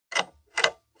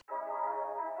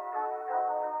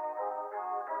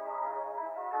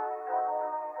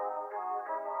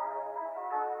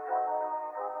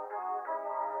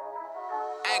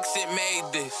Exit made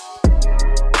this.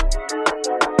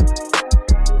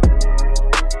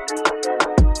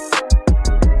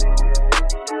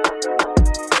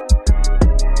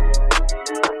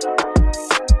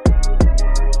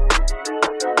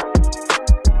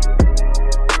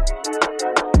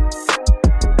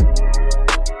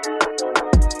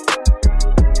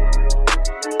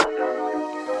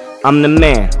 I'm the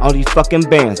man, all these fucking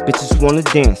bands, bitches wanna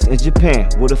dance in Japan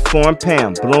with a foreign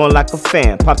pan, blowing like a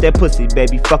fan. Pop that pussy,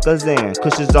 baby, fuck a Zan.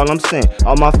 Cushions all I'm saying,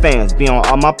 all my fans be on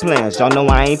all my plans. Y'all know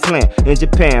I ain't playing in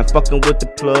Japan, fucking with the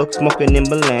plug, smoking in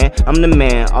Milan. I'm the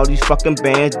man, all these fucking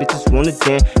bands, bitches wanna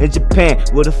dance in Japan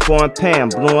with a foreign pan,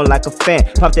 blowing like a fan.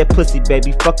 Pop that pussy,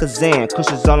 baby, fuck a Zan.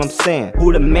 Cushions all I'm saying.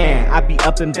 Who the man? I be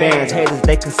up in bands, haters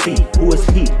they can see. Who is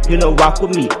he? You know, rock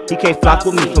with me. He can't flock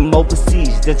with me from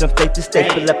overseas. Then from state to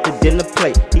state, fill up the dinner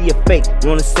plate. He a fake,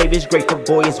 wanna save his great, but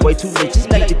boy, it's way too late.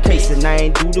 Just make the case, and I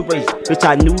ain't do the race. Bitch,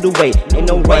 I knew the way. Ain't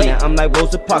no running. I'm like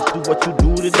Rosa Parks, do what you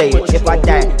do today. If I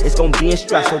die, it's gonna be in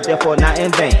stress, so therefore not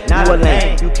in vain. You a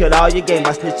lame, you killed all your game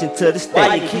by snitching to the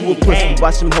state. You a pussy,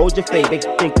 watch him hold your face. They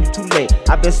think you too late.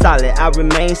 I've been solid, I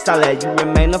remain solid. You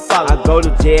remain a follower. I go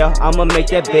to jail, I'ma make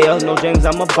that bail. No James,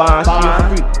 I'm a bond. She a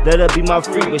freak, let her be my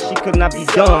freak, but she could not be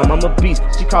dumb. I'm a beast,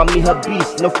 she call me her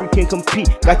beast. No freak can compete.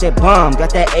 Got that bomb,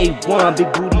 got that A1.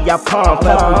 Big booty, I palm.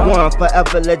 Forever one,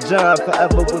 forever legend.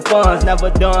 Forever with funds, never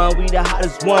done. We the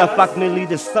hottest one, fuck me, lead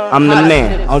the sun. I'm the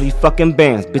man, all these fucking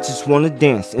bands, bitches wanna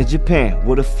dance in Japan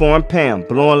with a foreign pan,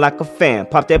 blowing like a fan.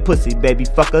 Pop that pussy, baby,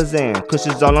 fuck a Zan.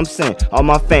 Cushions all I'm saying, all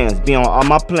my fans be on all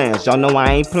my plans. Y'all know I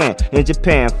ain't playing in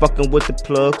Japan, fucking with the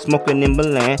plug, smoking in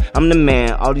Milan. I'm the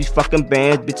man, all these fucking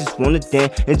bands, bitches wanna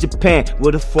dance in Japan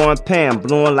with a foreign pan,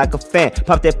 blowing like a fan.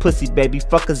 Pop that pussy, baby,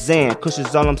 fuck a Zan.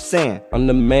 Cushions all I'm saying. I'm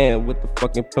the man with the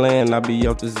fucking plan. I be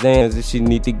off the Zans. If she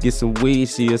need to get some weed,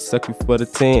 she'll suck you for the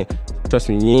 10. Trust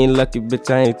me, you ain't lucky, bitch,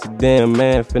 I ain't your damn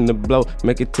man. Finna blow,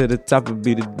 make it to the top and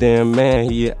be the damn man.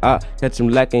 He a op, catch him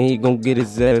lacking, he gon' get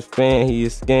his ass fan. He a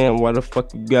scam, why the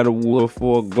fuck you got a wood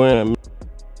for $1 grand?